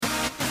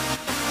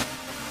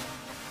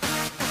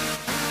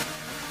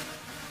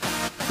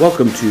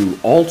Welcome to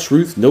All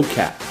Truth, No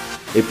Cap,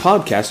 a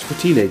podcast for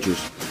teenagers.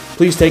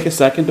 Please take a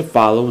second to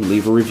follow and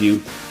leave a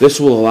review.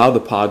 This will allow the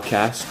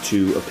podcast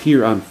to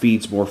appear on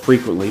feeds more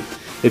frequently.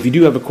 If you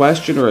do have a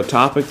question or a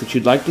topic that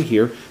you'd like to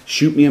hear,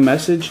 shoot me a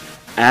message.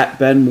 At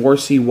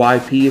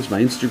BenMorseyYP is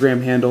my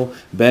Instagram handle.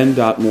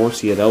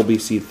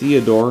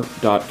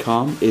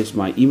 Ben.Morsey@lbctheodore.com is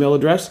my email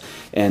address.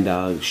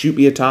 And shoot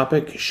me a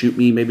topic, shoot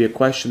me maybe a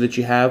question that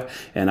you have,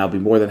 and I'll be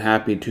more than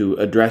happy to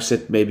address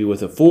it, maybe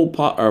with a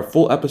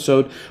full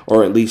episode,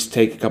 or at least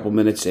take a couple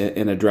minutes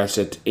and address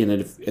it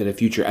in a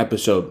future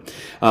episode.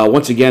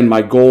 Once again,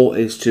 my goal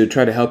is to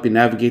try to help you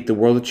navigate the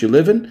world that you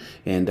live in.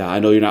 And I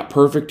know you're not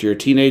perfect, you're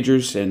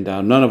teenagers, and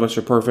none of us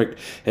are perfect.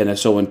 And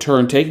so in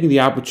turn, taking the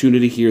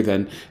opportunity here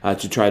then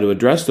to try to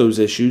address those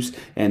issues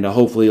and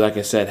hopefully, like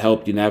I said,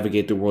 help you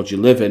navigate the world you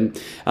live in.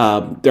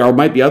 There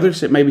might be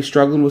others that may be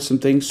struggling with some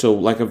things,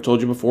 so like I've told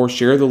you before,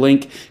 share the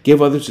link,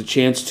 give others a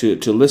chance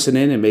to listen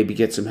in and maybe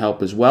get some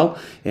help as well.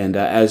 And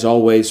as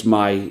always,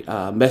 my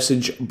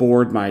message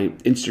board, my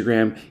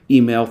Instagram,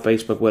 email,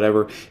 Facebook,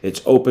 whatever,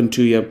 it's open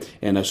to you.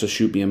 And so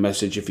shoot me a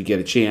message if you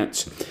get a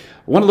chance. I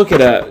want to look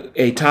at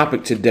a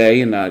topic today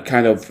and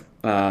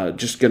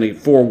just going to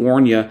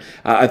forewarn you.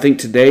 I think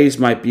today's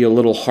might be a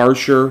little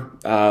harsher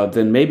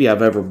than maybe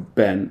I've ever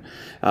been.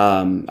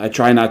 I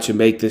try not to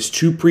make this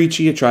too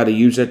preachy. I try to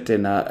use it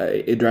and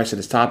address it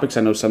as topics.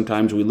 I know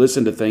sometimes we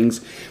listen to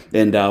things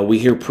and we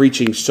hear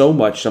preaching so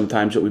much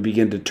sometimes that we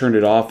begin to turn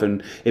it off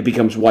and it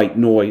becomes white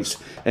noise.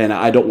 And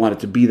I don't want it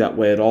to be that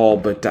way at all.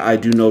 But I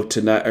do know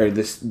tonight, or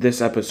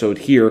this episode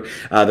here,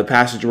 the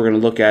passage we're going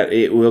to look at,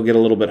 it will get a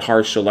little bit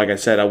harsh. So like I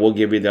said, I will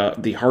give you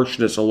the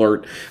harshness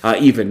alert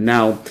even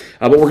now.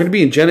 But we're going to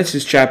be in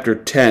Genesis chapter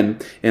 10.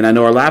 And I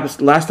know our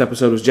last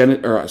episode was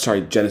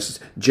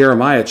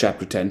Jeremiah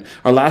chapter 10.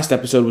 Our last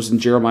episode was in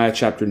Jeremiah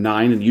chapter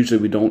 9, and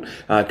usually we don't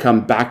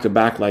come back to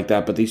back like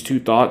that. But these two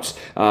thoughts,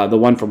 the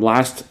one from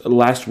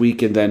last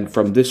week and then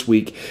from this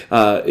week,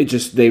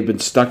 they've been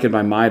stuck in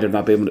my mind. I've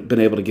not been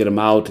able to get them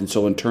out, and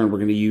so in turn we're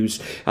going to use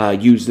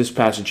this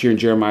passage here in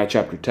Jeremiah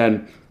chapter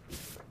 10.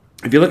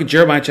 If you look at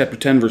Jeremiah chapter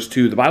 10, verse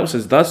 2, the Bible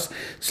says, "Thus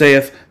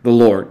saith the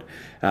Lord."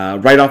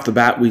 Right off the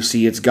bat, we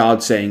see it's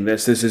God saying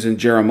this. This isn't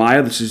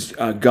Jeremiah. This is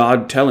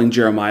God telling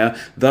Jeremiah,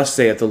 "Thus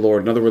saith the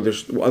Lord." In other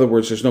words,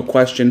 there's no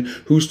question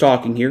who's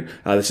talking here.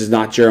 This is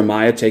not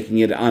Jeremiah taking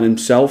it on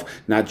himself,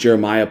 not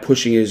Jeremiah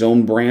pushing his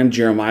own brand,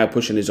 Jeremiah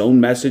pushing his own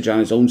message on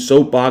his own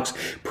soapbox,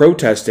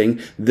 protesting.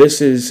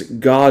 This is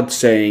God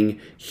saying,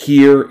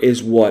 "Here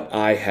is what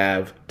I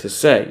have to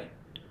say."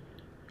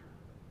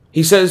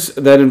 He says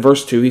that in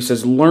verse 2, he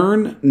says,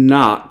 "Learn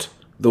not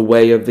the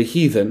way of the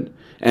heathen,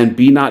 and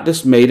be not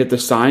dismayed at the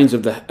signs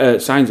of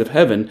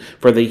heaven,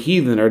 for the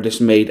heathen are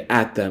dismayed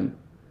at them."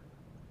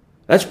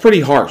 That's pretty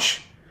harsh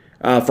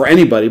for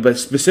anybody, but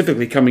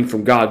specifically coming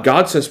from God.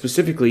 God says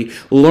specifically,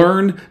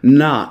 learn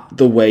not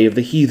the way of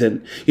the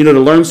heathen. You know, to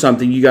learn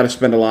something, you got to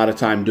spend a lot of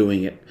time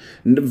doing it.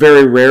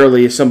 Very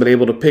rarely is somebody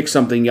able to pick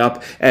something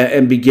up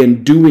and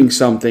begin doing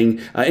something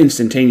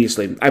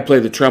instantaneously. I play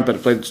the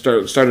trumpet.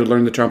 Started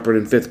learning the trumpet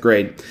in 5th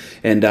grade,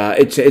 and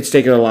it's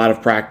taken a lot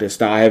of practice.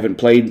 Now I haven't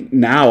played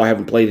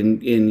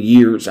in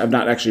years. I've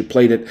not actually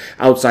played it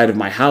outside of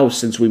my house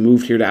since we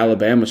moved here to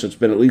Alabama, so it's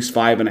been at least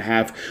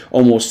 5.5,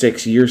 almost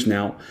 6 years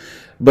now.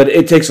 But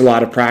it takes a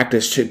lot of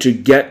practice to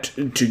get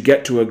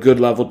to a good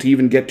level, to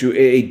even get to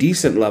a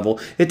decent level.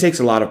 It takes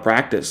a lot of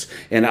practice.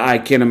 And I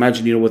can't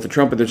imagine, with the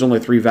trumpet, there's only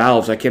 3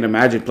 valves. I can't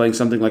imagine playing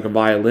something like a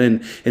violin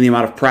and the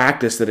amount of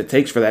practice that it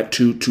takes for that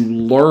to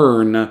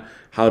learn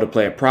how to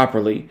play it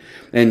properly.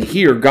 And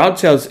here, God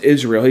tells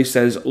Israel, he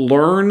says,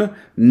 learn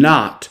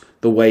not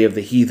the way of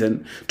the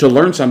heathen. To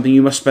learn something,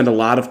 you must spend a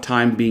lot of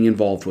time being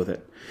involved with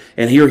it.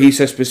 And here he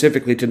says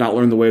specifically to not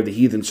learn the way of the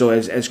heathen. So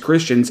as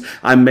Christians,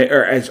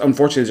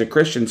 unfortunately as a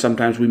Christian,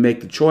 sometimes we make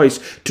the choice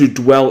to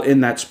dwell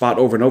in that spot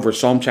over and over.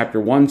 Psalm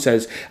chapter 1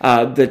 says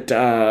that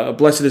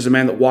blessed is the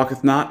man that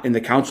walketh not in the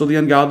counsel of the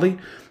ungodly,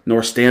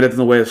 nor standeth in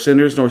the way of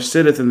sinners, nor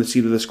sitteth in the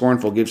seat of the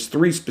scornful. Gives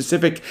 3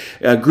 specific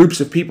groups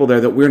of people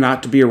there that we're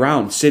not to be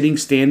around, sitting,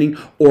 standing,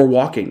 or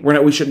walking.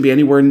 We shouldn't be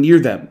anywhere near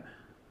them.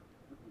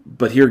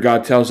 But here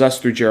God tells us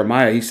through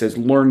Jeremiah, he says,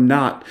 learn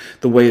not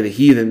the way of the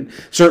heathen.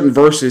 Certain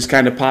verses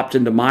kind of popped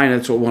into mind.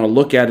 That's what we want to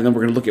look at. And then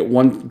we're going to look at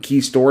one key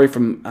story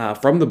from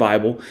the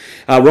Bible.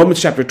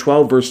 Romans chapter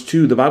 12, verse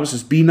 2, the Bible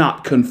says, "Be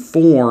not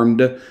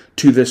conformed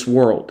to this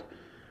world."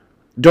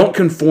 Don't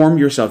conform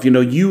yourself.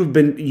 You've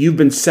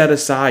been set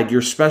aside.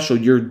 You're special.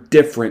 You're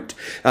different.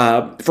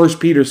 1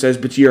 Peter says,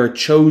 "But ye are a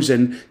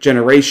chosen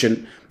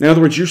generation." In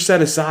other words, you're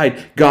set aside.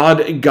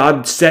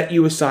 God set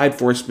you aside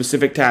for a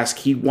specific task.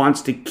 He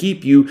wants to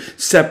keep you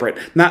separate.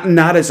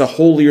 Not as a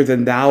holier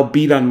than thou,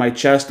 beat on my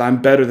chest,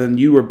 I'm better than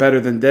you or better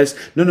than this.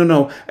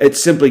 No.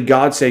 It's simply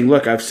God saying,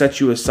 look, I've set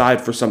you aside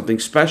for something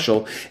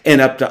special,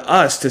 and up to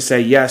us to say,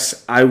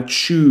 yes, I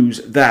choose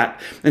that.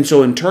 And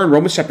so in turn,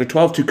 Romans chapter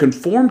 12, to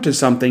conform to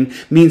something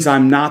means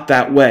I'm not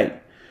that way.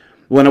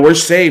 When we're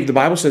saved, the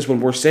Bible says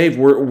when we're saved,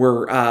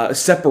 we're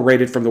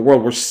separated from the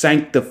world. We're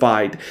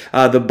sanctified.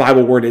 The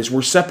Bible word is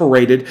we're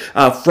separated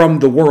from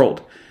the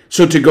world.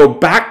 So to go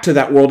back to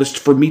that world is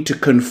for me to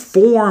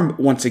conform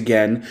once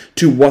again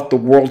to what the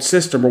world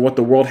system or what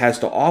the world has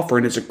to offer.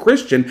 And as a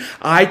Christian,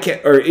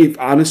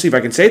 honestly, if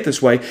I can say it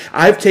this way,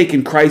 I've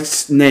taken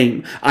Christ's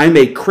name. I'm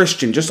a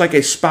Christian, just like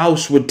a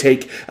spouse would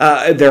take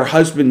their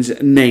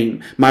husband's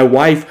name. My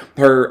wife,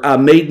 her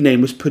maiden name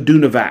was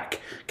Padunovac.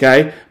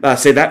 Okay,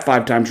 say that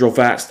 5 times real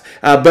fast.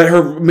 But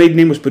her maiden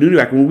name was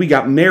Padunovac. When we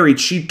got married,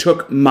 she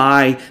took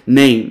my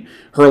name.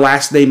 Her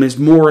last name is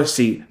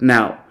Morrissey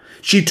now.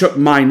 She took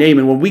my name,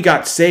 and when we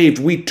got saved,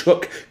 we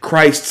took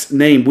Christ's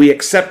name. We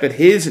accepted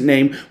his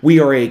name. We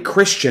are a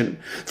Christian.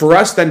 For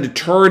us then to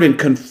turn and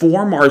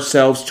conform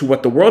ourselves to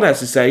what the world has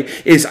to say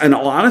is, in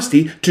all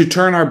honesty, to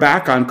turn our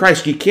back on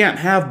Christ. You can't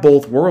have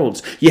both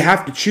worlds. You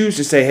have to choose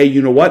to say, hey,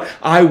 you know what?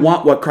 I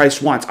want what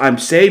Christ wants. I'm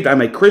saved. I'm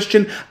a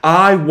Christian.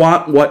 I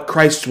want what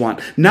Christ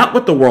wants. Not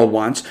what the world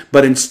wants,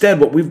 but instead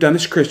what we've done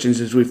as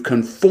Christians is we've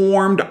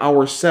conformed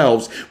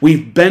ourselves.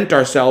 We've bent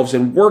ourselves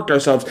and worked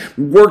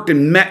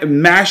and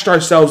mashed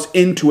ourselves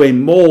into a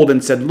mold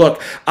and said,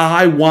 look,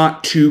 I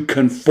want to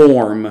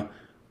conform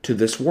to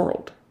this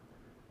world.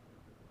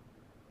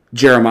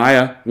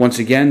 Jeremiah once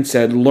again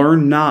said,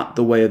 learn not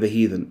the way of the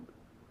heathen.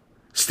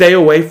 Stay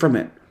away from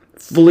it.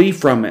 Flee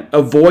from it.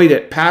 Avoid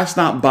it. Pass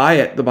not by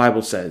it, the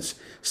Bible says.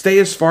 Stay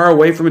as far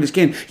away from it as you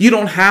can. You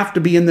don't have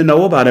to be in the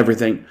know about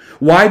everything.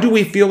 Why do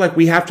we feel like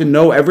we have to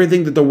know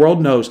everything that the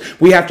world knows?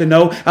 We have to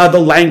know the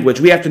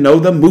language. We have to know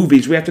the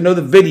movies. We have to know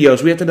the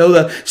videos. We have to know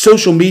the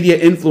social media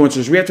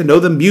influencers. We have to know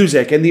the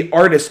music and the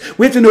artists.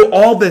 We have to know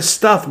all this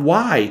stuff.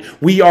 Why?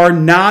 We are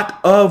not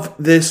of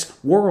this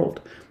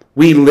world.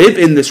 We live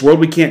in this world.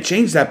 We can't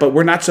change that, but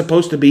we're not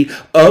supposed to be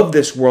of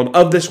this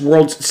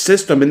world's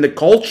system. In the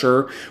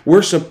culture,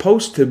 we're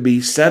supposed to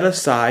be set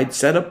aside,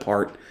 set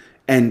apart,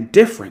 and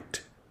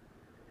different.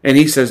 And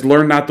he says,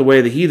 learn not the way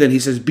of the heathen. He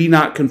says, be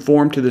not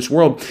conformed to this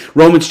world.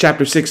 Romans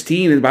chapter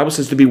 16, the Bible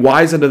says to be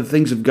wise unto the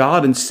things of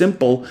God and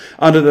simple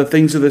unto the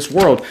things of this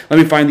world. Let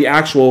me find the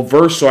actual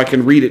verse so I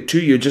can read it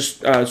to you, just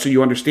so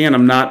you understand.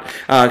 I'm not,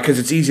 because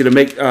it's easy to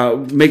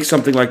make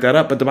something like that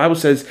up. But the Bible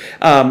says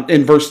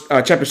in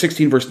chapter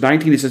 16, verse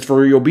 19, it says,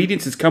 for your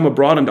obedience has come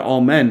abroad unto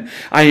all men.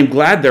 I am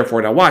glad,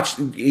 therefore. Now watch,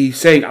 he's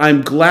saying,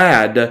 I'm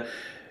glad.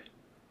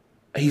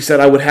 He said,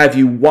 I would have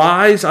you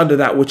wise unto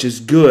that which is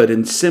good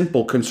and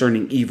simple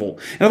concerning evil.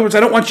 In other words, I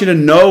don't want you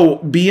to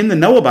be in the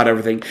know about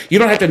everything. You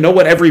don't have to know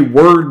what every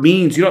word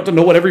means. You don't have to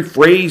know what every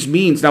phrase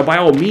means. Now, by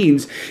all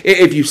means,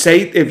 if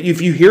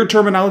you hear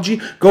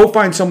terminology, go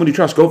find someone you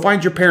trust. Go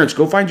find your parents.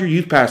 Go find your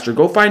youth pastor.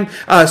 Go find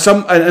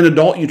an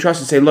adult you trust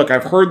and say, look,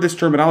 I've heard this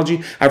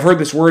terminology. I've heard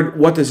this word.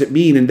 What does it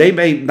mean? And they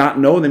may not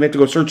know, and they may have to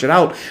go search it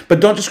out. But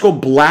don't just go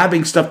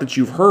blabbing stuff that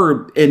you've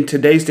heard in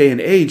today's day and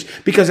age,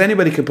 because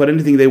anybody can put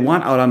anything they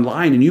want out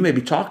online. And you may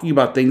be talking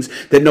about things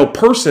that no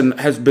person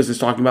has business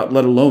talking about,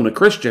 let alone a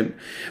Christian.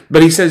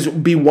 But he says,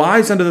 be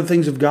wise unto the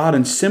things of God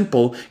and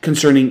simple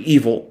concerning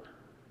evil.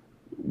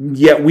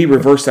 Yet we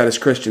reverse that as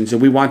Christians,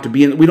 and we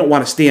don't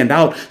want to stand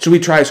out, so we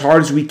try as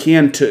hard as we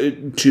can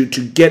to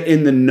get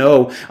in the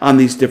know on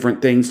these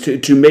different things,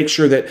 to make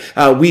sure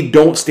that we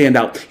don't stand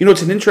out. You know,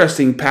 it's an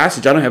interesting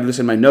passage. I don't have this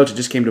in my notes, it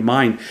just came to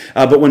mind.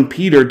 But when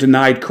Peter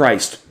denied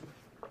Christ,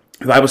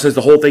 the Bible says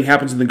the whole thing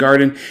happens in the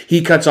garden.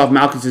 He cuts off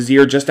Malchus's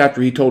ear just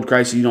after he told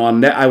Christ,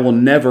 I will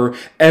never,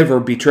 ever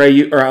betray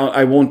you, or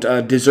I won't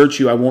desert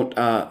you. I won't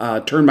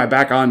turn my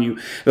back on you.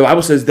 The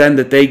Bible says then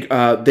that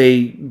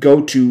they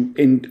go to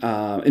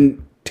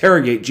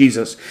interrogate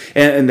Jesus,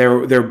 and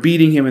they're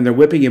beating him and they're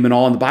whipping him and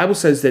all. And the Bible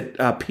says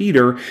that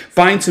Peter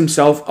finds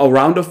himself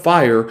around a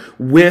fire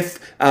with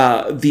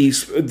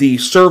the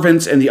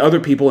servants and the other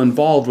people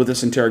involved with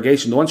this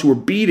interrogation, the ones who were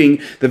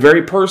beating the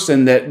very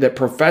person that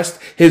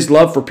professed his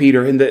love for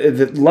Peter and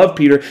that loved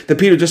Peter. That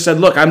Peter just said,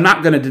 look, I'm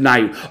not going to deny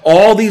you.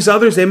 All these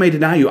others, they may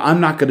deny you.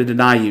 I'm not going to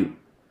deny you.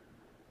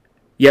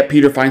 Yet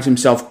Peter finds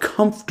himself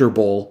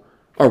comfortable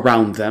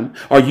around them.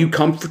 Are you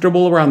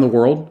comfortable around the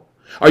world?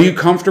 Are you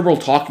comfortable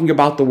talking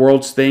about the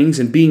world's things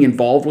and being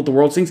involved with the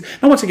world's things?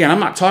 Now, once again, I'm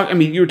not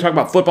talking, you were talking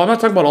about football. I'm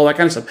not talking about all that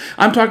kind of stuff.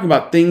 I'm talking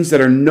about things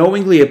that are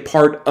knowingly a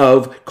part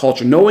of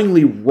culture,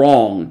 knowingly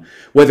wrong,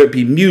 whether it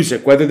be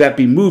music, whether that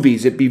be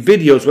movies, it be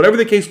videos, whatever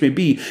the case may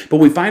be. But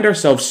we find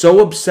ourselves so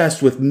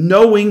obsessed with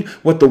knowing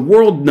what the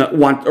world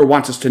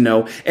wants us to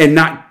know and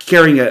not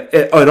caring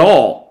at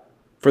all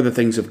for the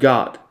things of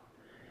God.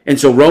 And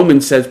so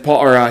Romans says,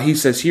 he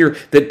says here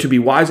that to be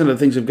wise unto the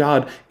things of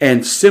God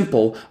and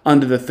simple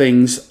unto the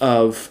things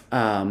of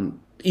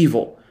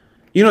evil.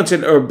 You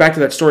know, back to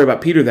that story about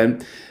Peter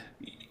then.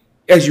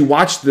 As you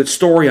watch the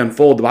story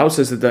unfold, the Bible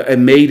says that a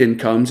maiden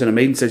comes, and a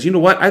maiden says, you know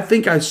what, I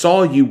think I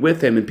saw you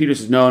with him. And Peter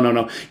says,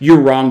 no, you're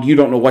wrong. You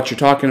don't know what you're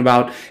talking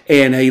about.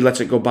 And he lets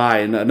it go by.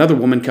 And another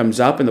woman comes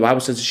up, and the Bible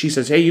says, she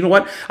says, hey, you know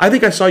what, I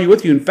think I saw you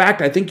with you. In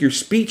fact, I think your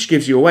speech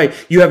gives you away.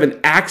 You have an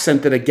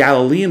accent that a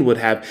Galilean would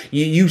have.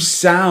 You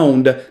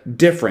sound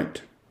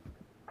different.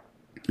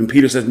 And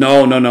Peter says,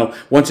 no.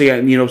 Once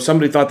again,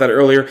 somebody thought that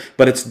earlier,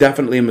 but it's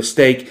definitely a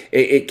mistake.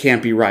 It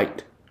can't be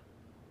right.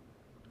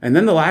 And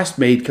then the last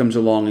maid comes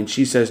along and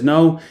she says,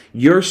 no,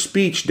 your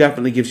speech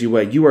definitely gives you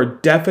away. You were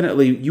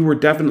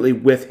definitely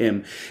with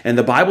him. And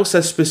the Bible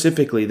says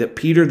specifically that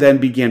Peter then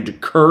began to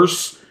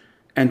curse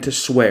and to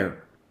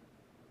swear.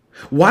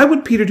 Why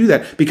would Peter do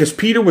that? Because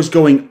Peter was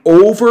going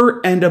over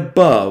and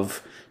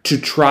above to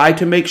try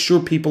to make sure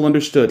people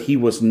understood he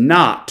was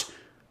not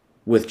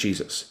with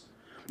Jesus.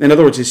 In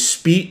other words, his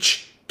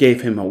speech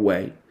gave him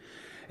away.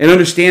 And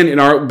understand,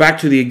 back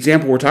to the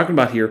example we're talking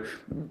about here,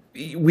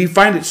 we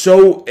find it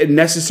so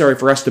necessary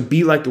for us to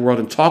be like the world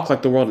and talk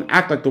like the world and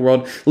act like the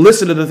world,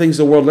 listen to the things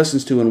the world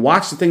listens to and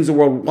watch the things the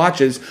world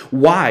watches.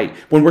 Why?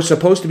 When we're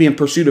supposed to be in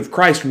pursuit of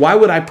Christ, why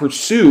would I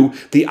pursue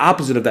the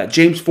opposite of that?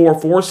 James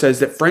 4:4 says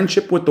that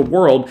friendship with the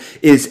world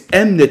is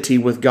enmity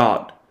with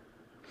God.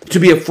 To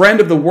be a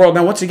friend of the world.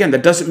 Now, once again,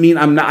 that doesn't mean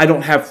I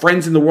don't have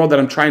friends in the world that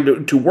I'm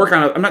trying to work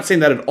on. I'm not saying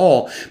that at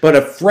all. But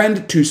a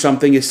friend to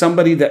something is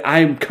somebody that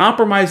I'm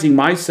compromising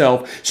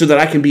myself so that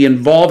I can be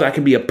involved, I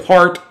can be a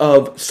part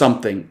of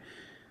something.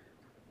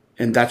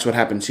 And that's what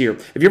happens here.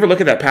 If you ever look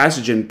at that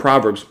passage in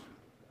Proverbs,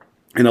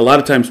 and a lot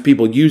of times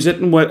people use it,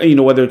 and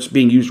whether it's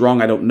being used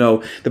wrong, I don't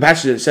know. The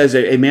passage that says,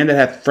 a man that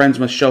hath friends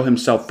must show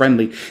himself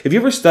friendly. If you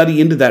ever study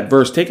into that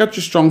verse, take out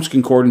your Strong's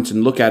Concordance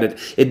and look at it.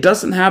 It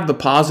doesn't have the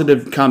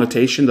positive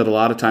connotation that a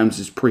lot of times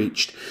is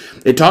preached.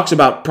 It talks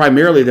about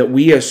primarily that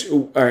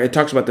it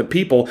talks about the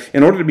people,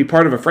 in order to be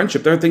part of a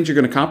friendship, there are things you're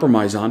going to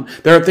compromise on.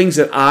 There are things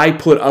that I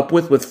put up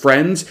with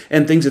friends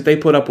and things that they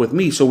put up with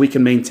me so we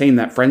can maintain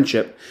that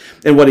friendship.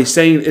 And what he's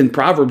saying in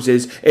Proverbs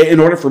is, in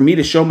order for me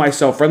to show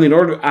myself friendly,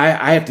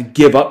 I have to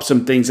give up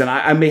some things, and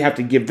I may have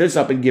to give this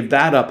up and give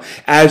that up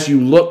as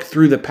you look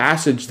through the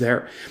passage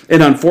there.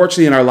 And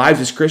unfortunately, in our lives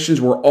as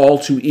Christians, we're all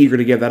too eager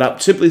to give that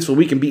up, simply so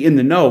we can be in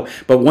the know.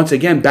 But once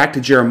again, back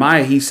to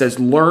Jeremiah, he says,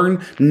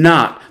 learn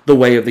not the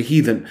way of the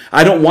heathen.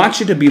 I don't want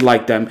you to be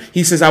like them.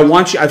 He says,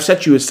 I've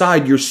set you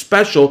aside. You're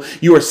special.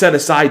 You are set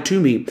aside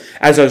to me.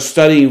 As I was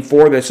studying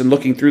for this and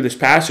looking through this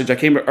passage, I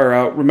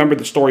remember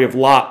the story of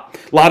Lot.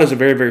 Lot is a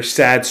very, very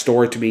sad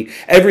story to me.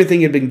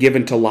 Everything had been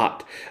given to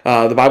Lot.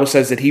 The Bible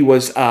says that he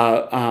was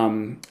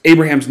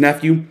Abraham's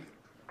nephew.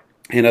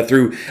 And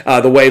through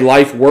the way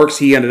life works,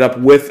 he ended up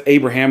with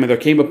Abraham. And there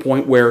came a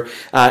point where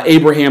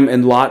Abraham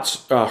and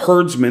Lot's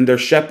herdsmen, their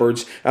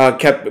shepherds,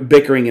 kept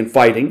bickering and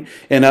fighting.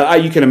 And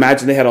you can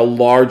imagine they had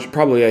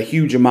probably a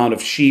huge amount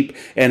of sheep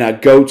and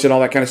goats and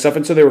all that kind of stuff.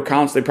 And so they were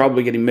constantly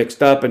probably getting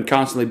mixed up and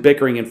constantly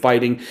bickering and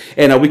fighting.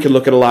 And we could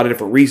look at a lot of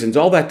different reasons.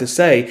 All that to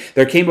say,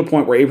 there came a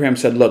point where Abraham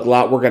said, look,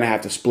 Lot, we're going to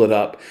have to split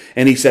up.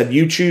 And he said,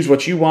 you choose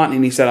what you want.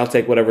 And he said, I'll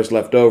take whatever's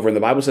left over. And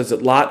the Bible says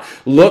that Lot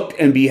looked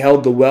and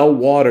beheld the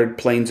well-watered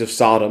plains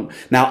of Sodom.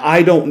 Now,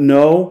 I don't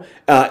know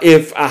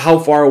how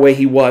far away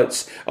he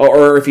was,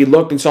 or if he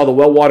looked and saw the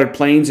well-watered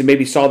plains and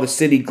maybe saw the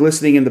city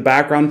glistening in the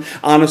background.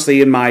 Honestly,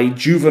 in my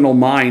juvenile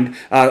mind,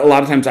 a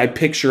lot of times I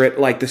picture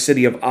it like the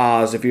city of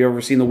Oz. If you've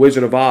ever seen The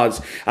Wizard of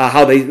Oz,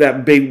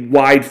 that big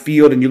wide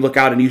field, and you look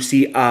out and you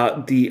see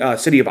the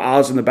city of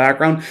Oz in the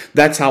background.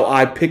 That's how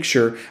I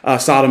picture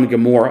Sodom and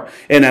Gomorrah.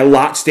 And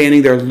Lot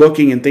standing there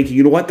looking and thinking,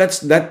 you know what?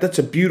 That's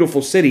a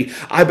beautiful city.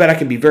 I bet I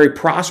can be very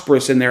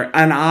prosperous in there.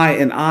 And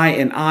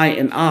I.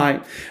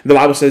 The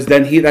Bible says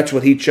then that's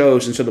what he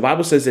chose. And so the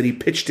Bible says that he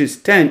pitched his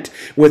tent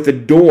with the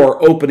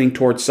door opening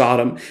towards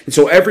Sodom. And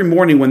so every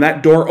morning when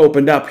that door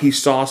opened up, he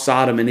saw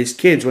Sodom. And his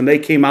kids, when they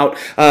came out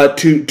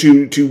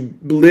to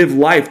live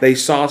life, they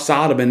saw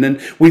Sodom. And then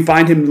we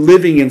find him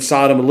living in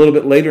Sodom a little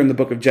bit later in the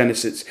book of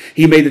Genesis.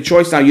 He made the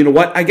choice, now, you know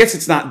what? I guess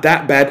it's not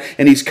that bad.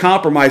 And he's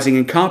compromising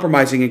and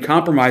compromising and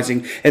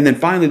compromising. And then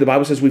finally, the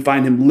Bible says we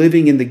find him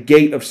living in the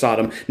gate of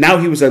Sodom. Now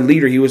he was a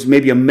leader. He was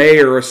maybe a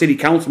mayor or a city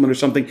councilman or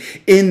something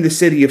in the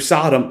city of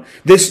Sodom.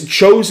 This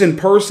chosen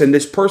person,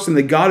 this person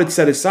that God had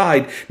set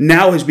aside,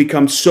 now has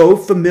become so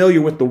familiar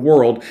with the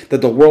world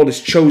that the world has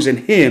chosen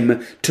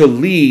him to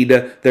lead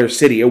their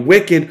city. A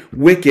wicked,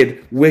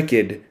 wicked,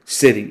 wicked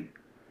city.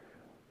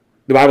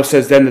 The Bible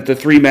says then that the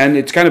three men,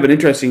 it's kind of an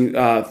interesting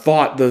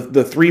thought,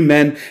 the three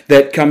men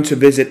that come to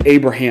visit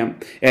Abraham,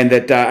 and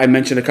that I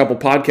mentioned a couple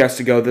podcasts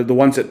ago, the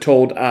ones that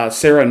told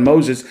Sarah and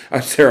Moses,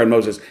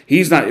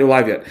 he's not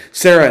alive yet,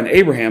 Sarah and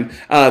Abraham,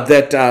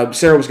 that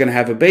Sarah was going to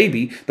have a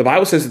baby. The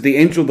Bible says that the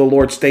angel of the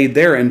Lord stayed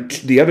there and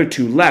the other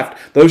two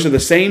left. Those are the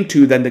same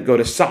two then that go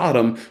to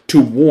Sodom to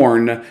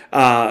warn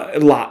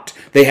Lot.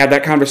 They have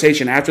that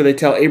conversation. After they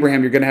tell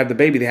Abraham, you're going to have the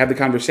baby, they have the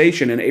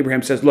conversation, and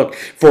Abraham says, look,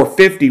 for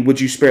 50 would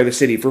you spare the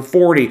city? For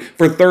 40,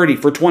 for 30,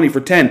 for 20,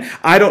 for 10.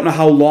 I don't know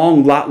how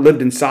long Lot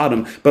lived in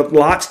Sodom, but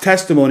Lot's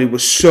testimony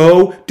was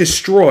so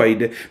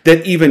destroyed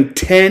that even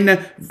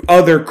 10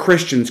 other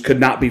Christians could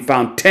not be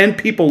found. 10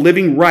 people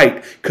living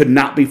right could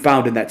not be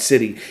found in that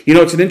city. You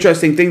know, it's an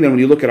interesting thing then when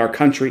you look at our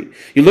country.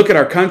 You look at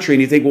our country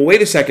and you think, well,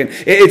 wait a second,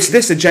 it's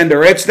this agenda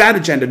or it's that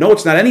agenda. No,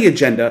 it's not any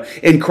agenda.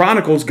 In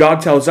Chronicles,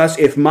 God tells us,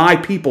 if my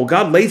people,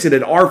 God lays it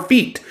at our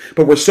feet,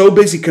 but we're so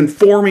busy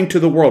conforming to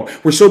the world.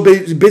 We're so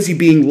busy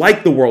being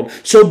like the world,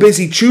 so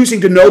busy choosing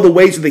to know the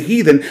ways of the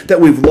heathen that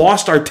we've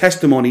lost our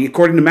testimony.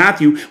 According to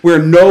Matthew,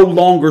 we're no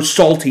longer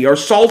salty. Our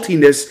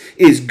saltiness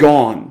is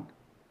gone.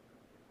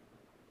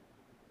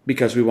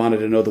 because we wanted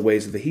to know the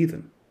ways of the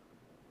heathen.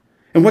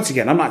 And once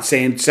again, I'm not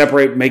saying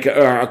separate, make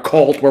a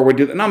cult where we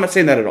do that. No, I'm not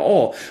saying that at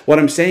all. What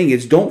I'm saying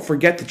is don't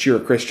forget that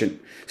you're a Christian.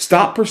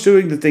 Stop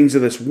pursuing the things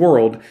of this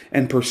world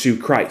and pursue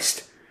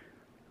Christ.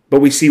 But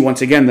we see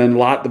once again, then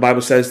Lot, the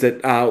Bible says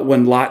that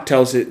when Lot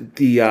tells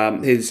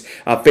his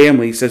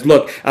family, he says,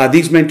 look,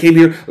 these men came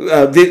here,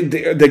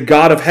 the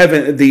God of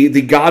heaven,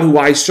 the God who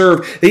I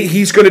serve,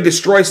 he's going to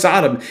destroy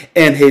Sodom.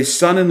 And his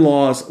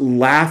son-in-laws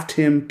laughed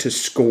him to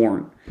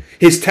scorn.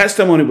 His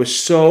testimony was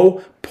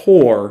so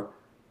poor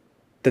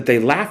that they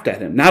laughed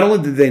at him. Not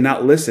only did they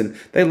not listen,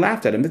 they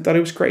laughed at him. They thought he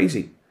was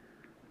crazy.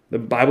 The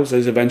Bible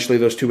says eventually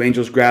those two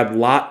angels grabbed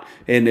Lot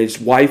and his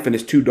wife and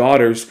his two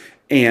daughters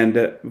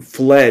and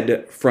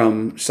fled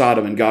from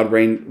Sodom. And God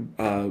rained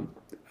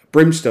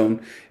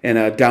brimstone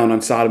and down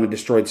on Sodom and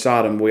destroyed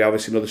Sodom. We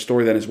obviously know the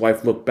story. Then his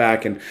wife looked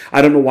back, and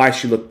I don't know why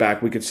she looked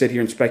back. We could sit here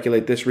and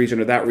speculate this reason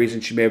or that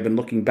reason. She may have been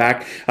looking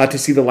back to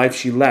see the life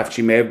she left.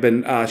 She may have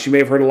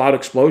heard a loud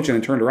explosion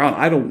and turned around.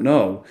 I don't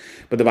know.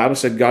 But the Bible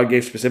said God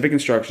gave specific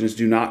instructions,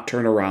 do not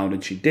turn around,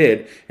 and she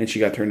did, and she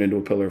got turned into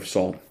a pillar of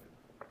salt.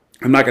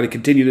 I'm not going to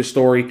continue the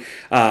story,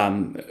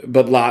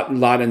 but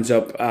Lot ends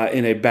up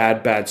in a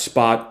bad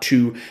spot.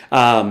 Two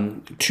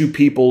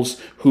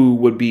peoples who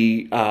would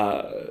be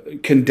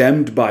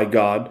condemned by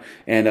God,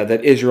 and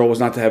that Israel was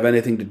not to have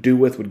anything to do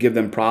with, would give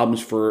them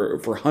problems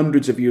for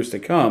hundreds of years to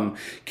come,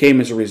 came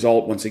as a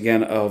result, once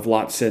again, of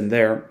Lot's sin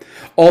there.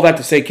 All that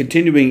to say,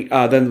 continuing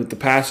then with the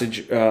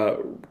passage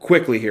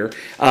quickly here,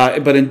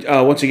 but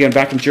once again,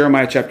 back in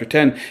Jeremiah chapter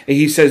 10,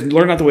 he says,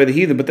 learn not the way of the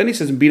heathen, but then he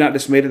says, be not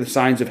dismayed at the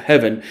signs of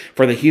heaven,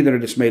 for the heathen are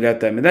dismayed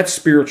at them. And that's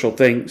spiritual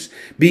things.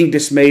 Being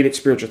dismayed at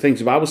spiritual things.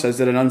 The Bible says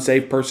that an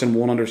unsaved person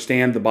won't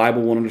understand the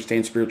Bible, won't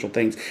understand spiritual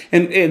things.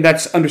 And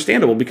that's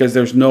understandable because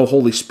there's no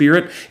Holy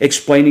Spirit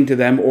explaining to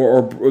them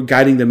or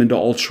guiding them into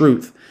all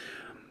truth.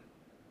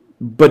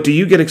 But do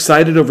you get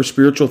excited over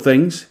spiritual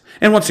things?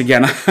 And once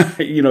again,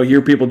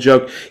 hear people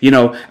joke,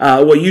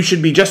 well, you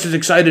should be just as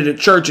excited at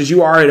church as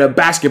you are at a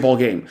basketball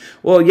game.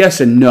 Well, yes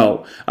and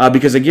no,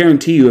 because I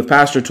guarantee you, if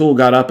Pastor Toole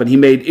got up and he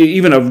made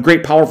even a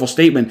great, powerful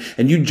statement,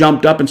 and you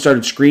jumped up and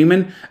started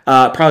screaming,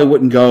 probably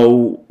wouldn't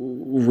go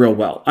real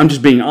well. I'm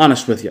just being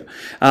honest with you.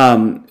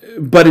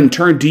 But in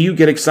turn, do you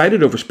get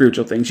excited over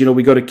spiritual things?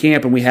 We go to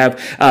camp and we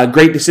have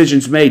great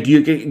decisions made. Do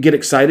you get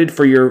excited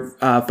for your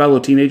fellow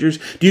teenagers?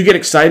 Do you get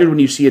excited when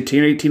you see a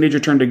teenager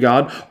turn to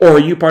God? Or are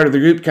you part of the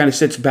group that kind of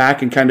sits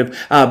back and kind of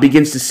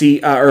begins to see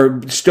or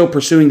still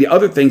pursuing the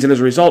other things, and as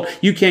a result,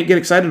 you can't get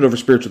excited over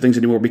spiritual things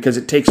anymore because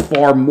it takes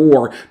far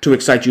more to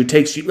excite you. It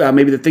takes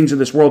maybe the things of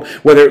this world,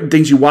 whether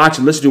things you watch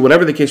and listen to,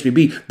 whatever the case may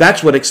be,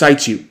 that's what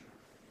excites you.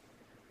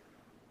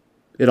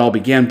 It all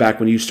began back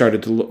when you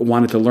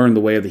wanted to learn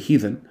the way of the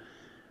heathen.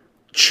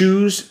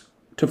 Choose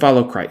to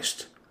follow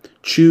Christ.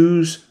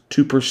 Choose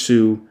to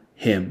pursue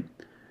Him.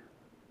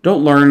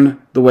 Don't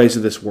learn the ways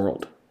of this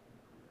world.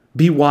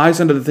 Be wise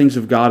unto the things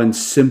of God and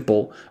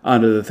simple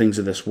unto the things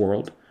of this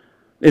world.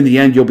 In the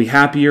end, you'll be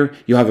happier,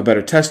 you'll have a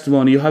better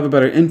testimony, you'll have a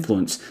better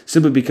influence,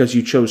 simply because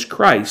you chose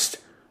Christ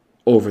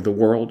over the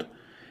world.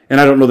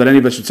 And I don't know that any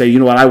of us would say, you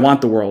know what, I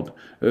want the world.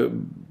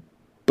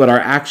 But our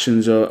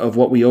actions of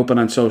what we open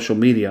on social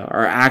media,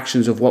 our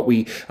actions of what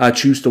we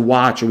choose to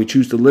watch or we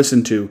choose to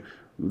listen to,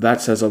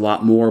 that says a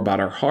lot more about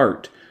our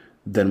heart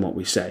than what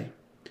we say.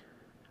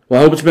 Well,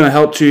 I hope it's been a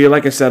help to you.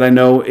 Like I said, I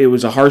know it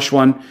was a harsh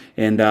one,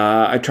 and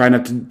I try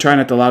not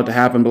to allow it to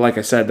happen. But like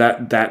I said,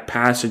 that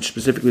passage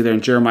specifically there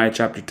in Jeremiah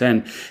chapter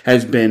 10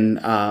 has been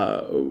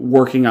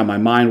working on my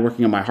mind,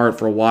 working on my heart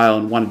for a while,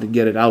 and wanted to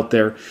get it out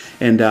there.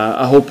 And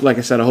I hope, like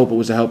I said, I hope it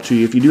was a help to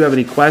you. If you do have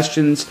any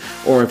questions,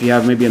 or if you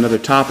have maybe another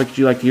topic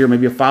you'd like to hear,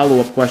 maybe a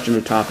follow-up question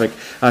or topic,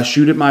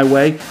 shoot it my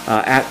way.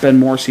 At Ben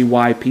Morrissey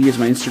YP is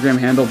my Instagram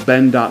handle.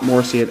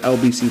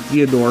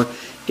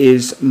 Ben.Morrissey@LBCTheodore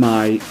is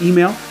my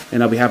email,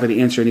 and I'll be happy to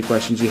answer any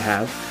questions you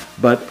have.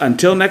 But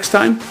until next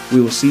time, we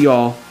will see you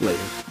all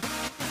later.